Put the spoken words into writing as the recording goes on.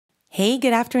Hey,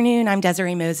 good afternoon. I'm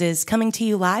Desiree Moses, coming to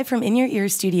you live from In Your Ear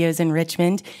Studios in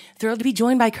Richmond. Thrilled to be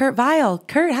joined by Kurt Vile.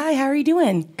 Kurt, hi, how are you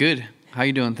doing? Good. How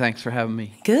you doing? Thanks for having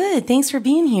me. Good. Thanks for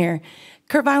being here.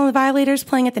 Kurt Vile and the Violators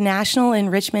playing at the National in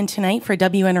Richmond tonight for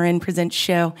WNRN Presents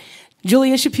show.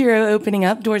 Julia Shapiro opening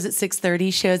up, doors at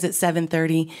 6:30, shows at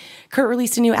 7:30. Kurt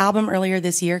released a new album earlier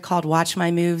this year called Watch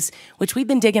My Moves, which we've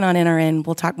been digging on NRN.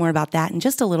 We'll talk more about that in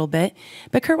just a little bit.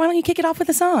 But Kurt, why don't you kick it off with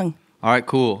a song? All right,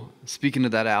 cool. Speaking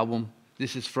of that album,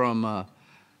 this is from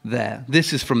that.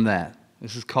 This is from that.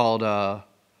 This is called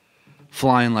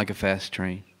Flying Like a Fast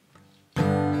Train.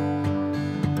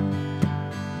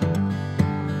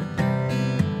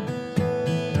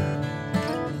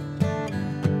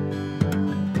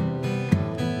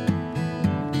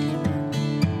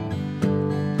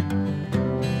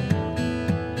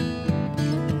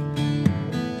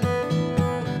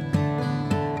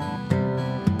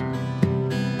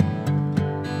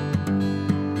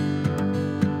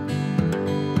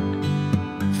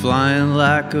 Flying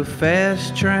like a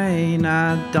fast train,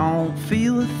 I don't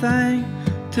feel a thing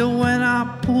till when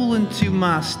I pull into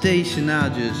my station, I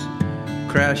just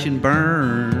crash and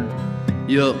burn.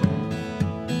 Yup.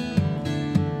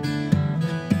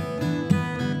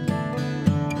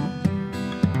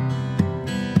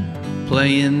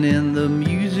 Playing in the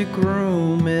music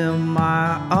room in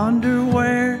my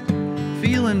underwear,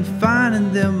 feeling fine,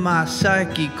 and then my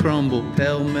psyche crumble,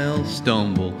 pell-mell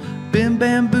stumble. Been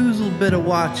bamboozled, better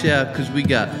watch out, 'cause we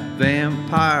got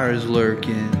vampires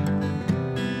lurking.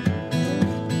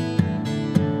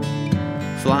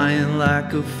 Flying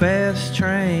like a fast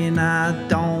train, I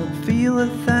don't feel a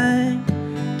thing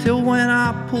till when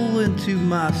I pull into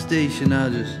my station, I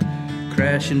just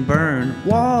crash and burn.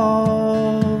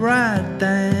 Wall right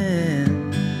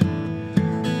then,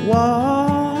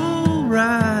 wall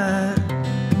right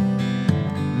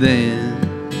then.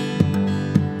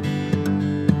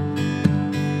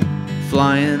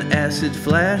 Flying acid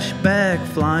flashback,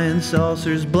 flying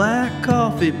saucers, black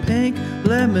coffee, pink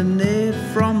lemonade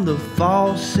from the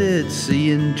faucet,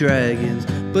 seeing dragons.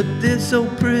 But this so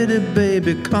pretty,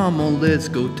 baby, come on, let's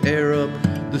go tear up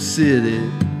the city.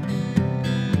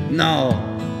 No,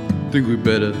 think we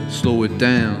better slow it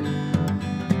down.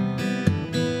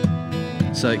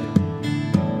 It's like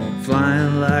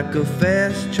flying like a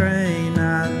fast train,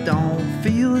 I don't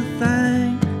feel a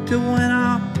thing till when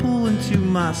I pull into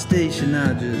my station,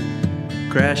 I just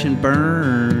crash and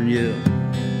burn, yeah.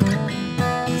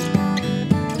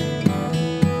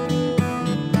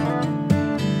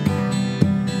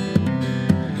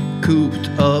 Cooped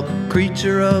up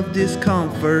creature of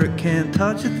discomfort, can't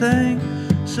touch a thing,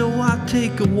 so I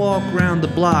take a walk round the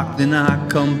block, then I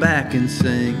come back and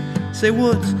sing. Say,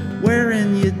 what's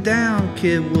wearing you down,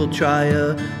 kid? We'll try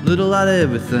a little out of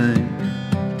everything.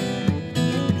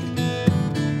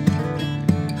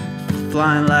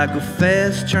 Flying like a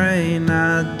fast train,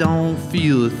 I don't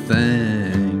feel a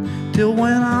thing till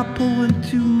when I pull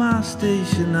into my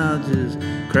station, I just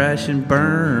crash and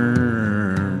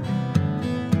burn.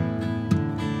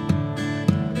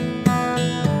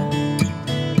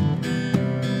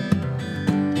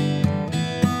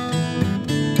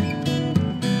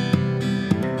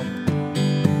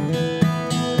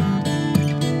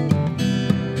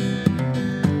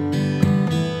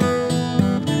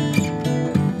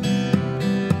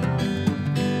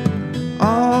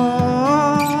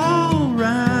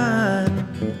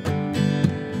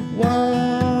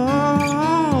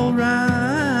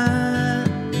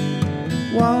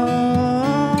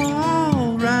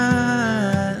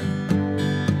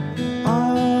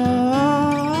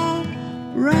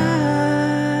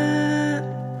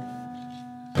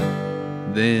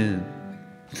 Then.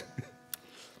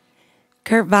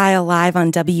 Kurt Vile live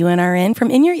on WNRN from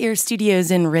In Your Ear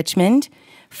Studios in Richmond,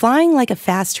 flying like a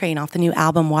fast train off the new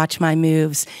album Watch My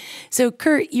Moves. So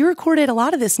Kurt, you recorded a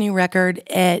lot of this new record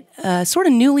at a sort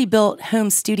of newly built home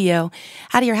studio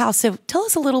out of your house. So tell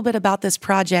us a little bit about this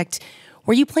project.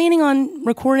 Were you planning on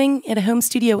recording at a home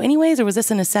studio anyways, or was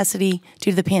this a necessity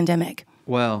due to the pandemic?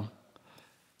 Well,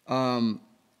 I'm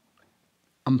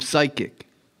psychic.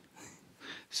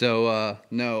 So,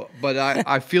 no, but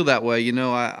I feel that way. You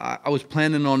know, I was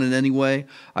planning on it anyway.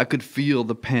 I could feel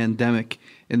the pandemic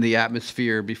in the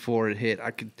atmosphere before it hit.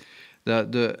 I could,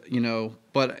 you know,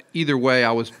 but either way,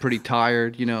 I was pretty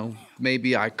tired. You know,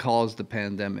 maybe I caused the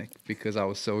pandemic because I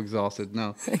was so exhausted.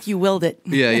 No. You willed it.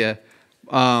 Yeah.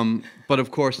 But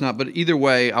of course not. But either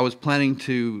way, I was planning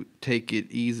to take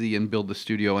it easy and build the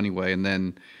studio anyway. And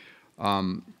then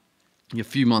a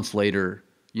few months later,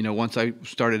 you know, once I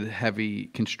started heavy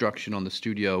construction on the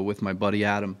studio with my buddy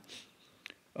Adam,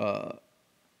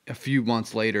 a few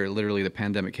months later, literally the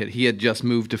pandemic hit. He had just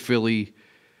moved to Philly,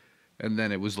 and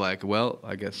then it was like, well,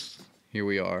 I guess here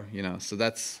we are, you know. So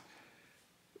that's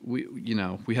we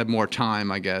had more time,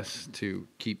 I guess, to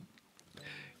keep,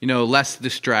 less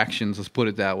distractions. Let's put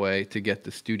it that way, to get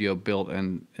the studio built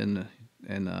and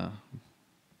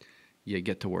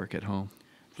get to work at home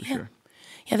for sure.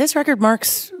 Yeah, this record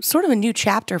marks sort of a new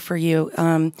chapter for you.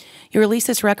 You released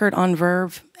this record on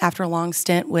Verve after a long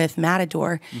stint with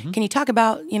Matador. Mm-hmm. Can you talk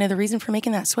about, the reason for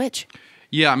making that switch?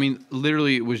 Yeah, I mean,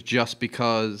 literally it was just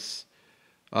because,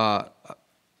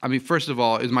 first of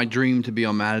all, it's my dream to be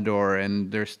on Matador,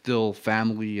 and they're still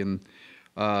family, and,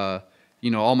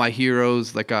 all my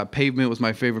heroes. Like Pavement was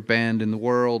my favorite band in the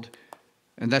world,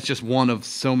 and that's just one of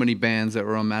so many bands that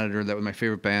were on Matador that were my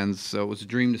favorite bands. So it was a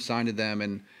dream to sign to them,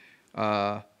 and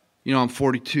I'm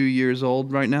 42 years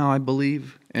old right now, I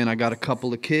believe, and I got a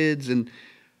couple of kids, and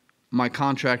my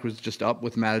contract was just up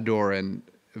with Matador, and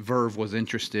Verve was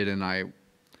interested, and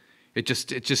it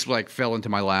just like fell into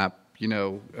my lap,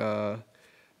 a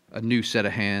new set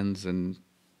of hands, and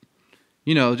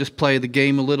just play the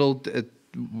game a little.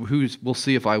 We'll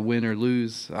see if I win or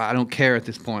lose. I don't care at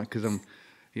this point because I'm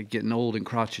getting old and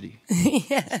crotchety.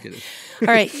 Yeah. All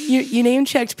right. You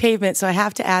name-checked Pavement, so I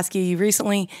have to ask you, you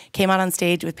recently came out on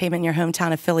stage with Pavement in your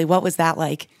hometown of Philly. What was that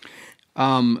like?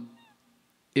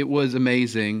 It was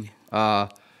amazing.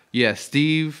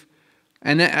 Steve,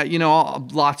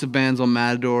 and lots of bands on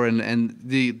Matador, and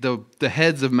the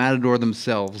heads of Matador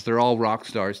themselves, they're all rock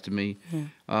stars to me.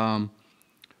 Yeah.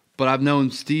 But I've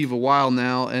known Steve a while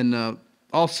now, and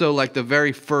also like the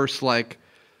very first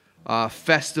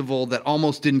festival that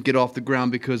almost didn't get off the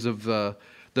ground because of the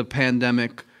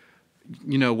pandemic,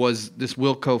 was this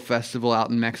Wilco festival out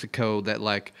in Mexico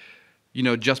that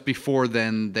just before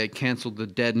then they canceled the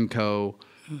Dead & Co.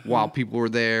 Mm-hmm. while people were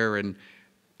there, and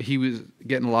he was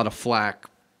getting a lot of flack,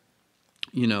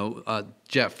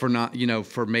 Jeff, for not,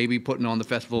 for maybe putting on the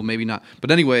festival, maybe not.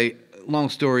 But anyway, long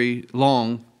story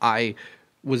long, I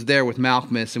was there with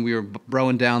Malcolmus, and we were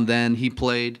broing down then. He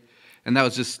played, and that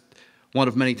was just one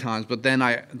of many times. But then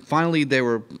I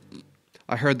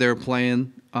heard they were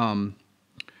playing, and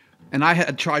I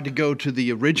had tried to go to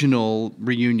the original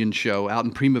reunion show out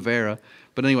in Primavera.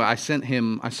 But anyway, I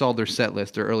saw their set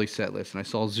list, their early set list, and I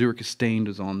saw Zurich Stained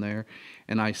was on there.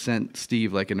 And I sent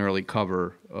Steve an early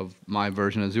cover of my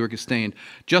version of Zurich Stained,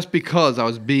 just because I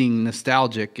was being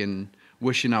nostalgic and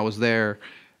wishing I was there.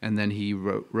 And then he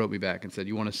wrote me back and said,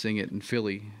 "You want to sing it in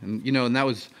Philly?" And and that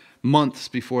was months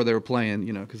before they were playing,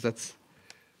 because that's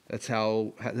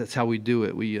how we do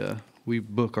it. We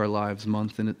book our lives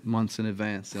months in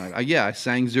advance. And I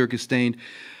sang Zurich Stained.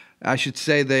 I should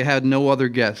say they had no other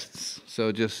guests,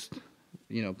 so just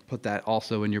put that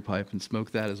also in your pipe and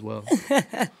smoke that as well.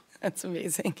 That's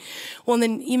amazing. Well, and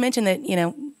then you mentioned that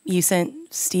you sent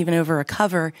Steven over a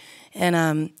cover,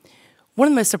 and one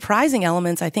of the most surprising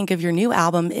elements, I think, of your new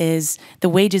album is the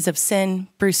Wages of Sin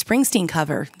Bruce Springsteen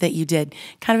cover that you did.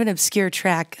 Kind of an obscure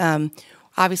track.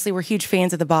 Obviously, we're huge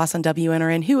fans of The Boss on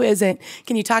WNRN. Who isn't?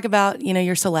 Can you talk about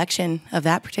your selection of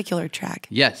that particular track?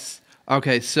 Yes.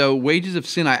 Okay, so Wages of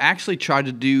Sin, I actually tried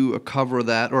to do a cover of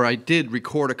that, or I did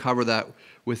record a cover of that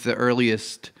with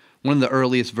one of the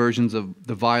earliest versions of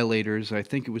The Violators. I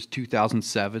think it was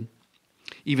 2007.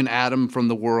 Even Adam from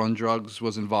The War on Drugs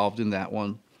was involved in that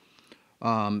one.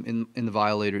 In The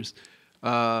Violators.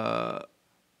 And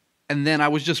then I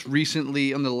was just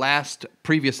recently, on the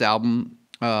previous album,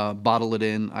 Bottle It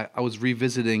In, I was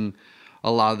revisiting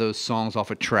a lot of those songs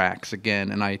off of tracks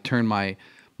again, and I turned my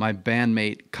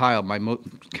bandmate, Kyle, my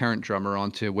current drummer,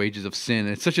 onto Wages of Sin. And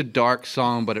it's such a dark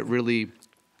song, but it's really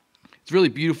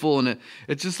beautiful, and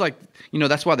it's just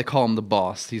that's why they call him The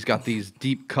Boss. He's got these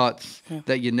deep cuts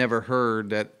that you never heard,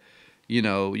 that,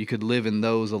 you could live in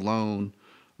those alone.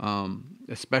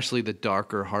 Especially the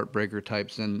darker heartbreaker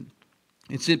types, and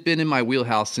it's been in my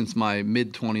wheelhouse since my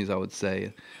mid-20s, I would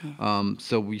say.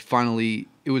 So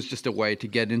it was just a way to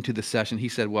get into the session. He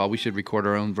said, "Well, we should record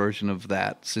our own version of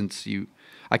that."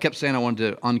 I kept saying I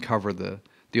wanted to uncover the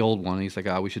old one. He's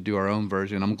like, "We should do our own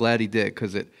version." I'm glad he did,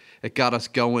 because it got us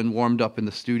going, warmed up in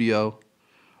the studio.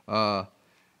 And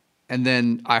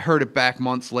then I heard it back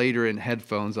months later in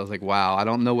headphones. I was like, "Wow, I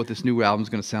don't know what this new album's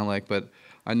going to sound like, but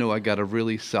I know I got a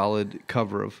really solid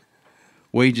cover of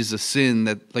Wages of Sin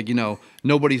that,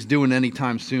 nobody's doing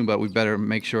anytime soon, but we better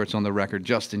make sure it's on the record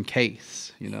just in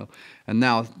case, And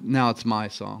now it's my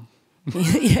song."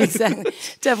 Yeah, exactly.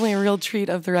 Definitely a real treat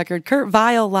of the record. Kurt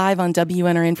Vile live on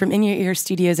WNRN from In Your Ear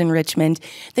Studios in Richmond.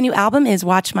 The new album is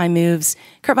Watch My Moves.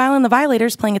 Kurt Vile and the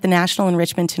Violators playing at the National in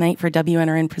Richmond tonight for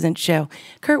WNRN Presents Show.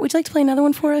 Kurt, would you like to play another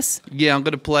one for us? Yeah, I'm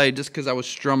going to play just because I was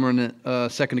strumming it a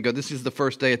second ago. This is the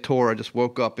first day of tour. I just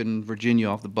woke up in Virginia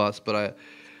off the bus, but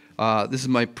this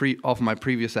is off my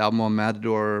previous album on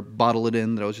Matador, Bottle It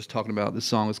In, that I was just talking about. This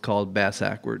song is called Bass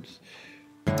Backwards.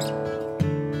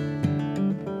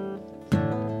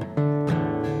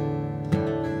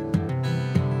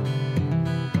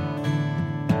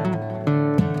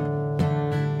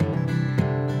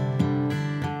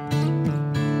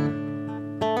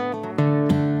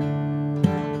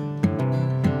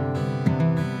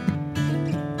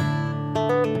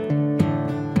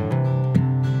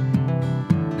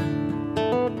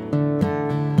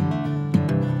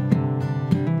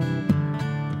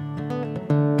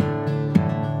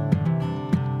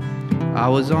 I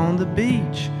was on the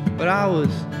beach, but I was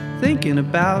thinking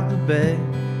about the bay.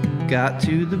 Got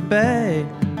to the bay,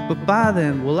 but by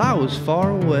then, well, I was far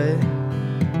away.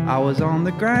 I was on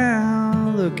the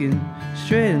ground, looking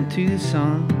straight into the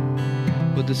sun.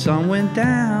 But the sun went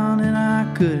down and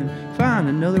I couldn't find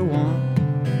another one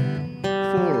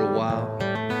for a while.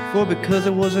 For because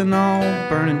it was an all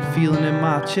burning feeling in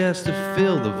my chest to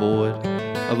fill the void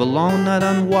of a long night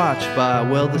unwatched by,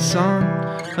 well, the sun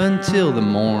until the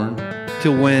morn.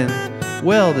 Till when,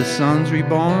 well, the sun's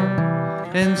reborn,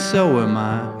 and so am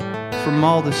I, from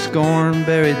all the scorn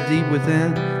buried deep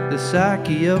within the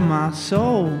psyche of my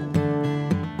soul.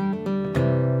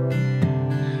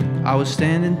 I was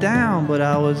standing down, but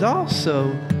I was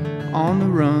also on the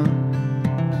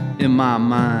run in my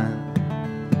mind.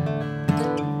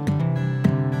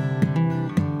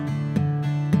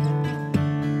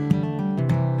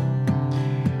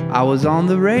 I was on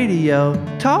the radio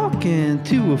talking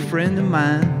to a friend of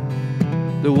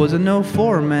mine. There wasn't no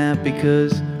format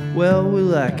because, well, we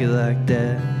like it like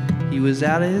that. He was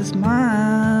out of his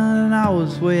mind and I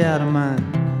was way out of mine.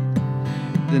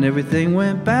 Then everything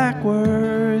went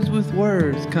backwards with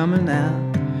words coming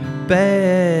out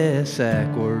bass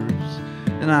backwards,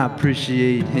 and I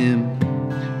appreciate him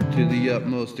to the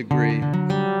utmost degree.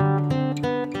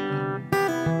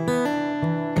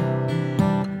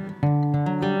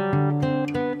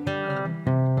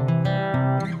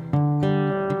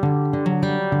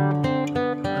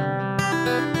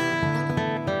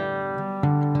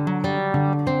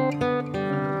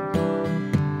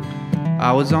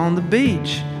 I was on the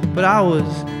beach, but I was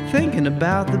thinking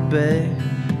about the bay.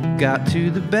 Got to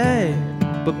the bay,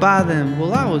 but by then,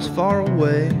 well, I was far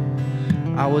away.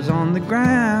 I was on the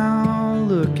ground,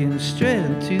 looking straight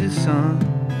into the sun.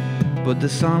 But the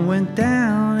sun went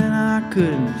down and I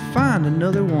couldn't find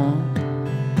another one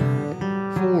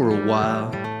for a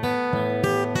while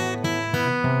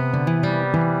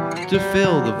to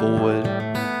fill the void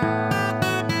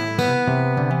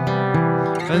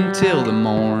until the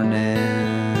morning.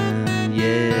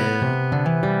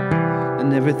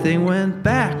 And everything went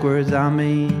backwards, I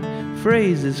mean,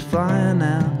 phrases flying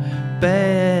out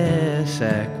bass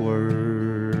backwards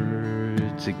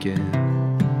again.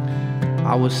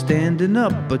 I was standing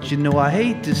up, but you know I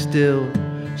hate to still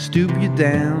stoop you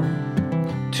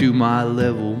down to my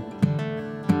level,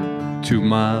 to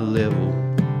my level,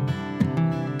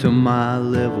 to my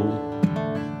level,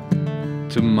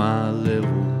 to my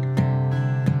level.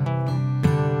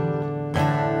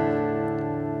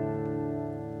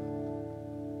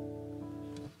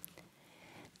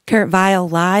 Kurt Vile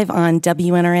live on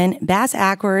WNRN, Bass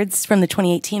Backwards from the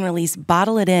 2018 release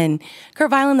Bottle It In. Kurt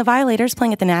Vile and the Violators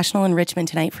playing at the National in Richmond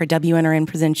tonight for WNRN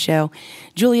Presents Show.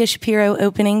 Julia Shapiro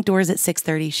opening, doors at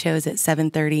 6:30, shows at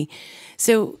 7:30.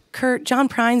 So, Kurt, John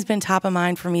Prine's been top of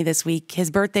mind for me this week. His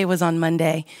birthday was on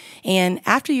Monday, and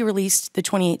after you released the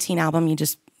 2018 album you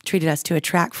just treated us to a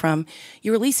track from,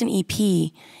 you released an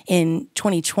EP in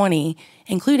 2020,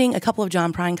 including a couple of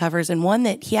John Prine covers and one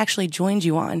that he actually joined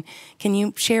you on. Can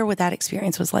you share what that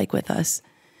experience was like with us?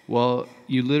 Well,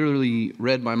 you literally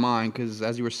read my mind, because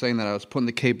as you were saying that, I was putting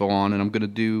the capo on, and I'm going to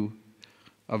do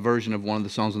a version of one of the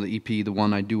songs on the EP, the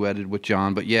one I duetted with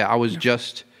John. But yeah, I was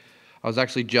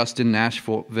actually just in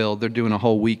Nashville. They're doing a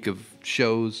whole week of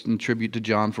shows in tribute to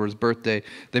John for his birthday.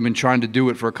 They've been trying to do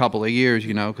it for a couple of years,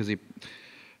 you know,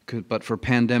 but for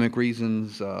pandemic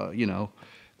reasons, you know,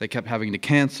 they kept having to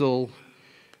cancel.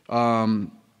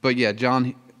 But yeah,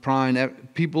 John Prine,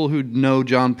 people who know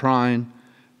John Prine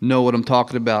know what I'm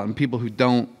talking about, and people who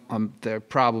don't, they're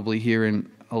probably hearing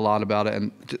a lot about it.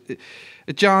 And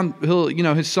John,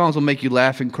 his songs will make you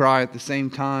laugh and cry at the same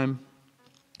time.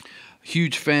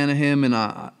 Huge fan of him, and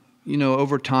you know,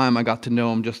 over time I got to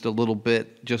know him just a little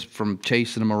bit, just from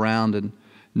chasing him around and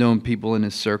knowing people in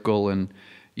his circle. And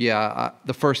yeah,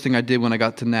 the first thing I did when I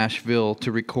got to Nashville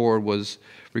to record was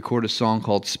record a song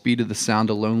called "Speed of the Sound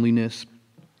of Loneliness"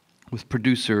 with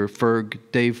producer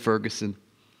Dave Ferguson,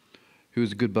 who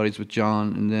was good buddies with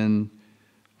John. And then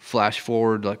flash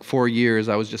forward like 4 years,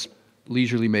 I was just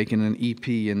leisurely making an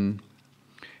EP in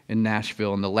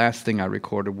Nashville, and the last thing I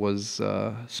recorded was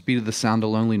 "Speed of the Sound of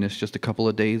Loneliness" just a couple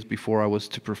of days before I was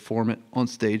to perform it on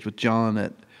stage with John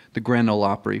at the Grand Ole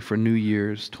Opry for New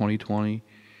Year's 2020,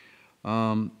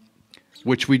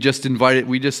 which we just invited.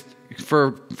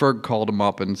 Ferg called him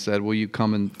up and said, "Will you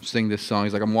come and sing this song?"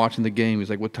 He's like, "I'm watching the game." He's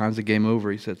like, "What time's the game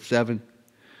over?" He said, 7.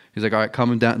 He's like, "All right,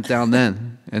 coming down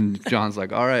then." And John's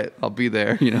like, "All right, I'll be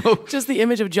there," you know. Just the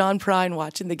image of John Prine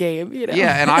watching the game, you know.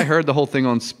 Yeah, and I heard the whole thing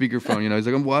on speakerphone, you know. He's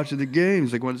like, "I'm watching the game."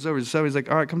 He's like, "When it's over, it's 7." He's like,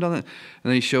 "All right, come down then." And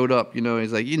then he showed up, you know.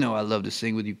 He's like, "You know, I love to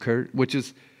sing with you, Kurt," which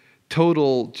is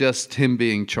total just him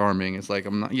being charming. It's like,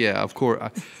 I'm not, yeah, of course.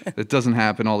 It doesn't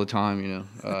happen all the time, you know.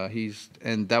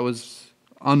 And that was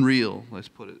unreal, let's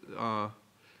put it.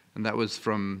 And that was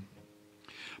from...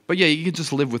 But yeah, you can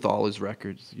just live with all his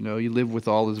records. You know, you live with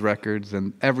all his records,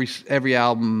 and every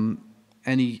album,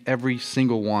 every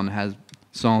single one has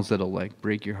songs that'll like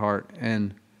break your heart.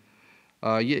 And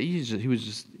yeah, he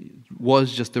was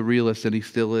just the realest, and he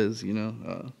still is. You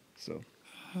know, so.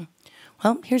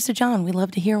 Well, here's to John. We'd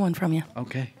love to hear one from you.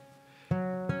 Okay. All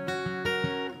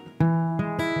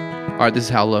right, this is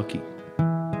How Lucky.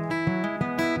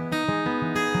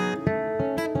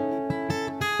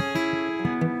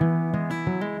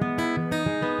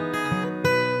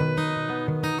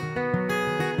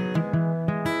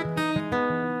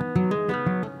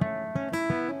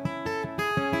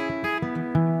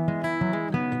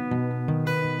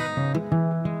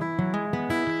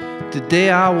 The day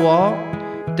I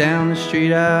walked down the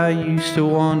street I used to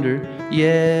wander,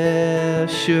 yeah,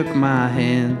 shook my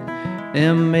hand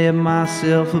and made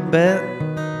myself a bet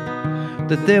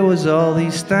that there was all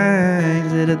these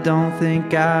things that I don't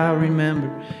think I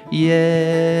remember.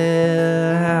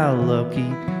 Yeah, how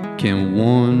lucky can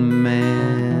one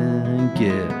man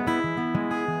get?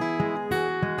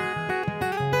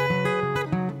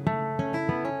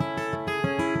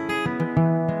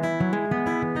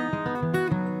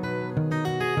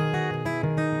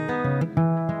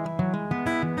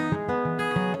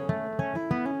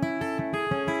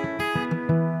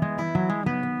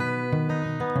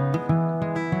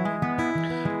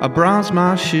 I bronzed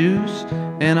my shoes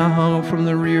and I hung from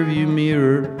the rearview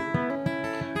mirror.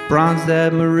 Bronzed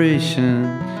admiration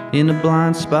in a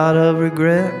blind spot of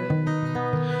regret.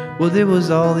 Well, there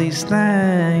was all these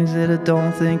things that I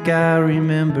don't think I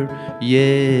remember.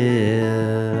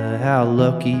 Yeah, how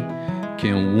lucky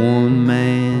can one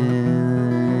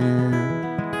man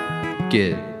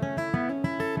get?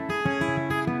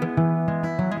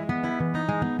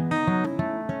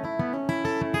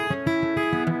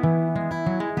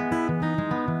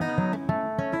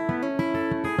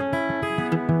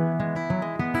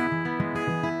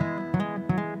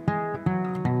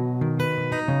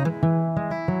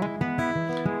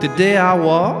 The day I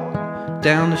walked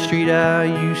down the street I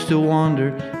used to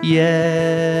wander,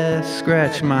 yeah,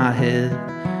 scratch my head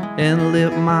and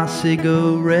lit my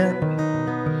cigarette.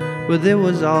 Well, there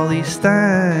was all these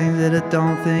things that I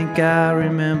don't think I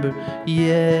remember.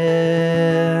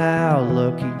 Yeah, how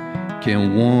lucky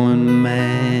can one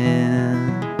man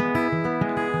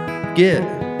get?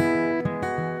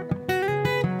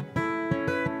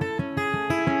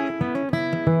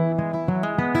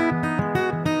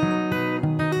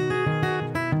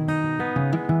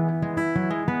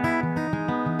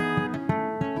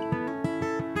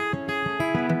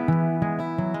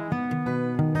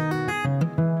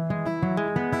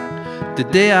 The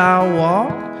day I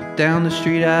walked down the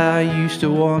street I used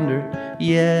to wander,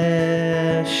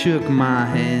 yeah, shook my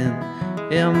hand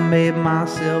and made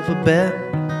myself a bet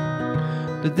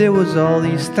that there was all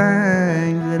these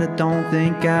things that I don't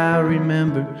think I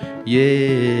remember.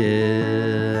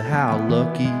 Yeah, how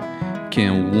lucky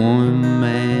can one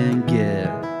man get?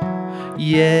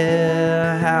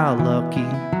 Yeah, how lucky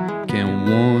can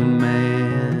one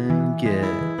man get?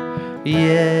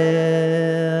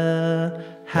 Yeah,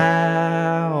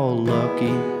 how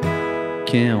lucky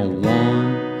can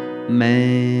one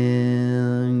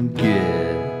man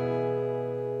get?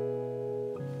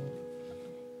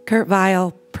 Kurt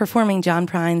Vile performing John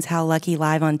Prine's How Lucky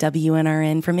live on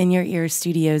WNRN from In Your Ear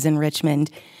Studios in Richmond.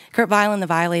 Kurt Vile and the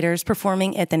Violators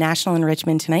performing at the National in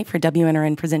Richmond tonight for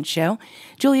WNRN Presents Show.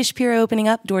 Julia Shapiro opening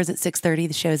up, doors at 6:30,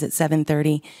 the show's at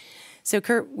 7:30. So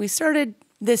Kurt, we started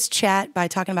this chat by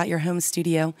talking about your home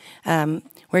studio,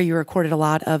 where you recorded a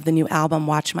lot of the new album,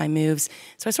 Watch My Moves.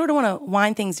 So I sort of want to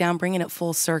wind things down, bringing it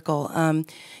full circle.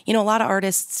 You know, a lot of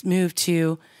artists move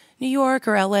to New York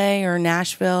or LA or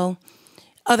Nashville,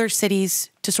 other cities,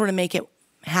 to sort of make it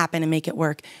happen and make it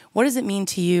work. What does it mean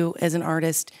to you as an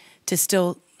artist to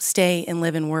still stay and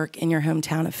live and work in your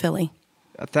hometown of Philly?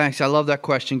 Thanks. I love that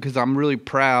question because I'm really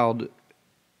proud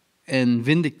and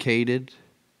vindicated,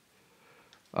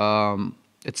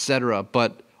 etc.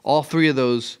 But all three of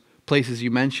those places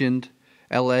you mentioned,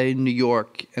 LA, New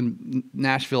York, and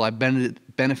Nashville, I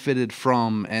benefited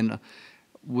from and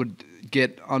would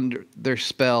get under their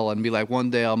spell and be like, one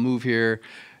day I'll move here.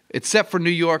 Except for New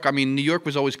York. I mean, New York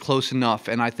was always close enough,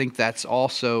 and I think that's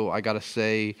also, I got to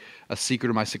say, a secret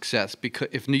of my success. Because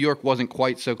if New York wasn't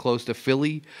quite so close to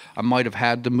Philly, I might have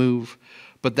had to move.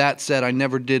 But that said, I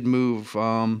never did move,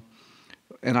 and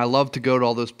I love to go to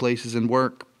all those places and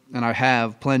work, and I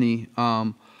have plenty.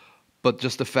 But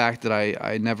just the fact that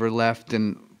I never left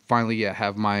and finally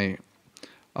have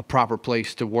a proper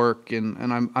place to work,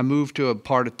 and I moved to a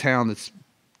part of town that's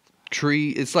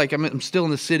it's like I'm still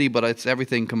in the city, but it's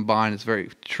everything combined. It's very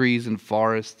trees and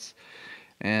forests,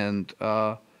 and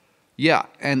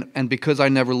and because I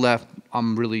never left,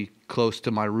 I'm really close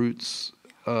to my roots,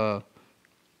 and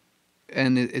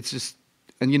it's just,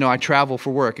 and you know, I travel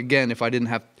for work. Again, if I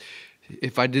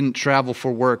didn't travel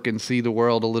for work and see the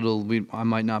world a little, I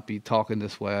might not be talking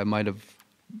this way. I might have,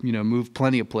 you know, moved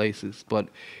plenty of places, but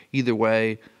either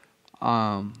way,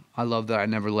 I love that I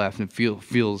never left, and it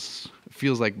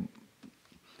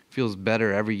feels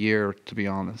better every year, to be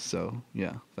honest. So,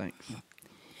 yeah, thanks.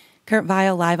 Kurt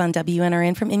Vile live on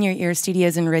WNRN from In Your Ear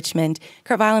Studios in Richmond.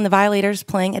 Kurt Vile and the Violators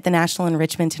playing at the National in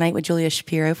Richmond tonight with Julia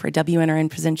Shapiro for a WNRN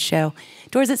Presents show.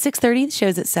 Doors at 6:30, the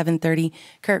show's at 7:30.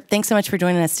 Kurt, thanks so much for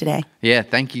joining us today. Yeah,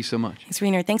 thank you so much. Thanks,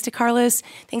 Rena. Thanks to Carlos.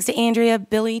 Thanks to Andrea,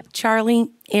 Billy,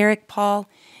 Charlie, Eric, Paul,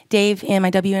 Dave, and my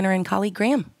WNRN colleague,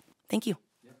 Graham. Thank you.